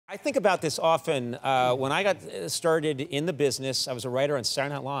I think about this often. When I got started in the business, I was a writer on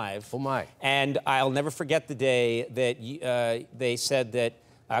Saturday Night Live. Oh, my. And I'll never forget the day that they said that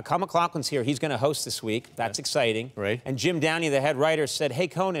Kyle MacLachlan's here. He's going to host this week. That's exciting. Right. And Jim Downey, the head writer, said, hey,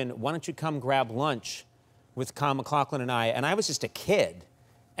 Conan, why don't you come grab lunch with Kyle MacLachlan and I? And I was just a kid.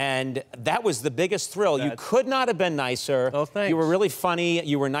 And that was the biggest thrill. You could not have been nicer. Oh, thanks. You were really funny.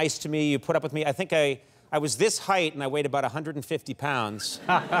 You were nice to me. You put up with me. I think I was this height and I weighed about 150 pounds.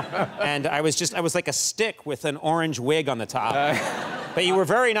 And I was like a stick with an orange wig on the top. But you were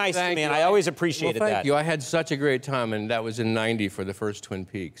very nice to me, and I always appreciated that. Thank you. I had such a great time, and that was in '90 for the first Twin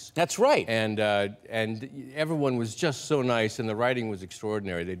Peaks. That's right. And everyone was just so nice, and the writing was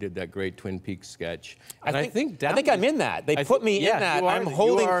extraordinary. They did that great Twin Peaks sketch. And I think I'm in that. They put me in that. I'm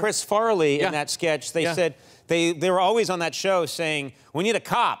holding Chris Farley in that sketch. They said they were always on that show saying, "We need a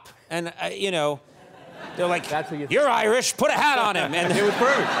cop," and you know. They're like, you're Irish, put a hat on him. And it was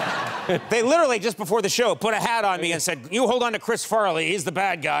perfect. They literally, just before the show, put a hat on me and said, you hold on to Chris Farley, he's the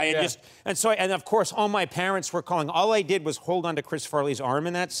bad guy. And of course, all my parents were calling. All I did was hold on to Chris Farley's arm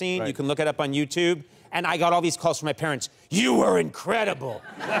in that scene. Right. You can look it up on YouTube. And I got all these calls from my parents. You were incredible.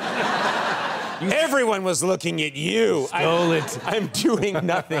 Everyone was looking at you. Stole it. I'm doing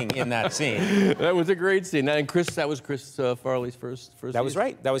nothing in that scene. That was a great scene. And that was Chris Farley's first That was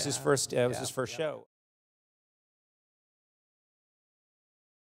right. That was his first. His first show.